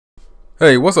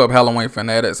Hey, what's up, Halloween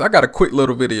fanatics? I got a quick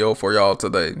little video for y'all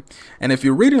today. And if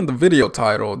you're reading the video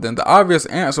title, then the obvious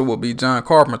answer will be John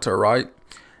Carpenter, right?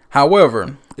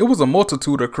 However, it was a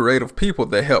multitude of creative people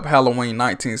that helped Halloween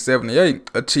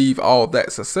 1978 achieve all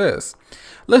that success.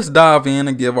 Let's dive in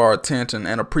and give our attention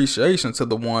and appreciation to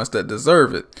the ones that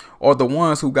deserve it, or the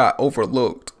ones who got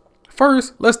overlooked.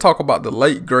 First, let's talk about the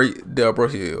late great Debra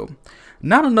Hill.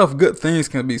 Not enough good things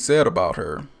can be said about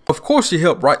her. Of course, she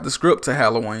helped write the script to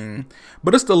Halloween,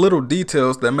 but it's the little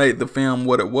details that made the film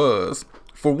what it was.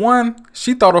 For one,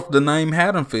 she thought of the name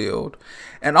Haddonfield,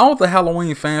 and all the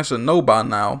Halloween fans should know by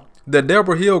now that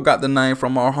Debra Hill got the name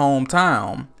from our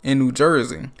hometown in New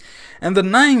Jersey. And the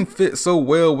name fits so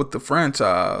well with the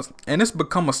franchise, and it's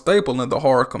become a staple in the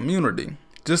horror community.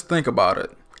 Just think about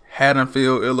it.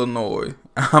 Haddonfield, Illinois.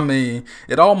 I mean,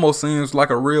 it almost seems like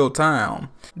a real town.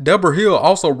 Debra Hill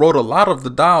also wrote a lot of the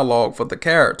dialogue for the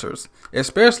characters,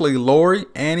 especially Laurie,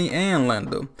 Annie, and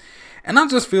Linda. And I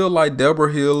just feel like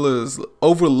Debra Hill is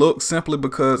overlooked simply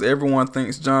because everyone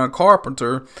thinks John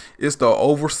Carpenter is the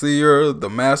overseer, the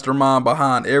mastermind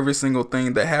behind every single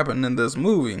thing that happened in this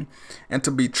movie. And to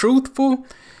be truthful,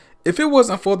 if it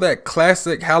wasn't for that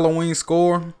classic Halloween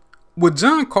score, would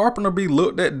John Carpenter be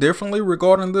looked at differently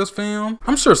regarding this film?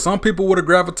 I'm sure some people would have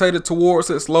gravitated towards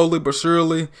it slowly but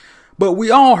surely, but we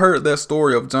all heard that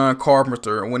story of John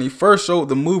Carpenter when he first showed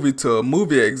the movie to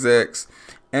movie execs,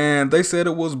 and they said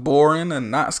it was boring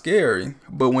and not scary.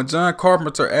 But when John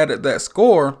Carpenter added that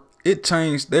score, it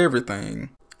changed everything.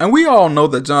 And we all know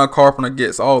that John Carpenter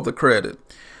gets all the credit,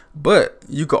 but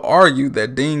you could argue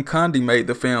that Dean Cundey made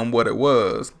the film what it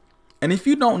was. And if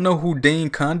you don't know who Dean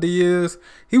Cundey is,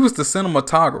 he was the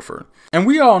cinematographer. And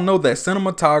we all know that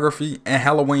cinematography and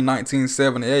Halloween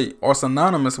 1978 are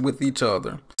synonymous with each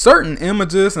other. Certain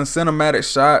images and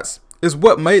cinematic shots is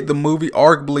what made the movie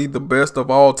arguably the best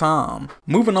of all time.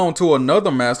 Moving on to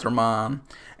another mastermind,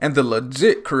 and the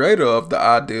legit creator of the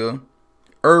idea,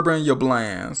 Urban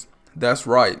Yablans. That's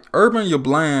right, Urban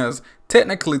Yablans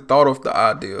technically thought of the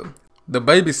idea, the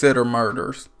babysitter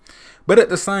murders. But at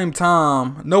the same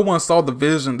time, no one saw the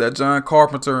vision that John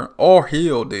Carpenter or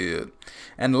Hill did.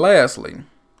 And lastly,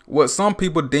 what some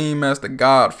people deem as the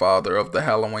godfather of the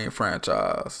Halloween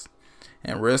franchise.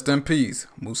 And rest in peace,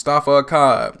 Moustapha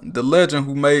Akkad, the legend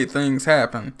who made things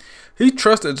happen. He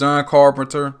trusted John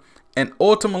Carpenter, and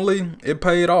ultimately it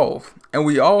paid off. And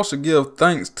we all should give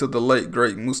thanks to the late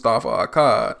great Moustapha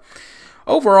Akkad.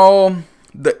 Overall,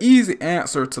 the easy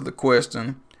answer to the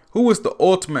question, who is the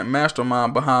ultimate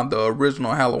mastermind behind the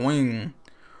original Halloween,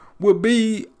 would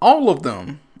be all of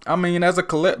them. I mean, as a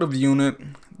collective unit,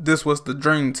 this was the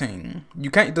dream team.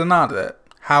 You can't deny that.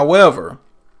 However,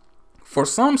 for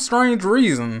some strange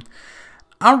reason,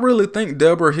 I really think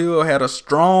Debra Hill had a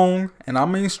strong, and I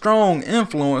mean strong,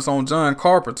 influence on John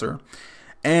Carpenter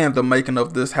and the making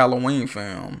of this Halloween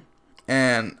film.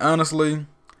 And honestly,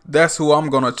 that's who I'm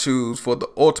going to choose for the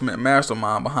ultimate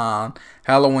mastermind behind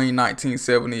Halloween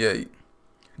 1978,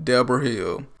 Debra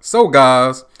Hill. So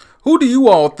guys, who do you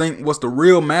all think was the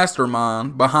real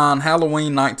mastermind behind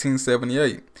Halloween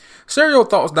 1978? Share your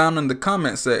thoughts down in the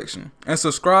comment section, and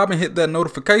subscribe and hit that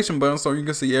notification button so you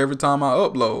can see every time I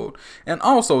upload. And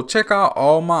also check out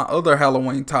all my other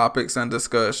Halloween topics and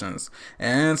discussions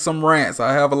and some rants.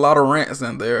 I have a lot of rants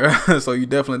in there, so you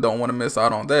definitely don't want to miss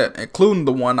out on that, including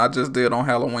the one I just did on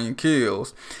Halloween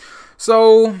Kills.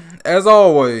 So as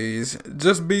always,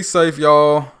 just be safe,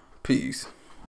 y'all. Peace.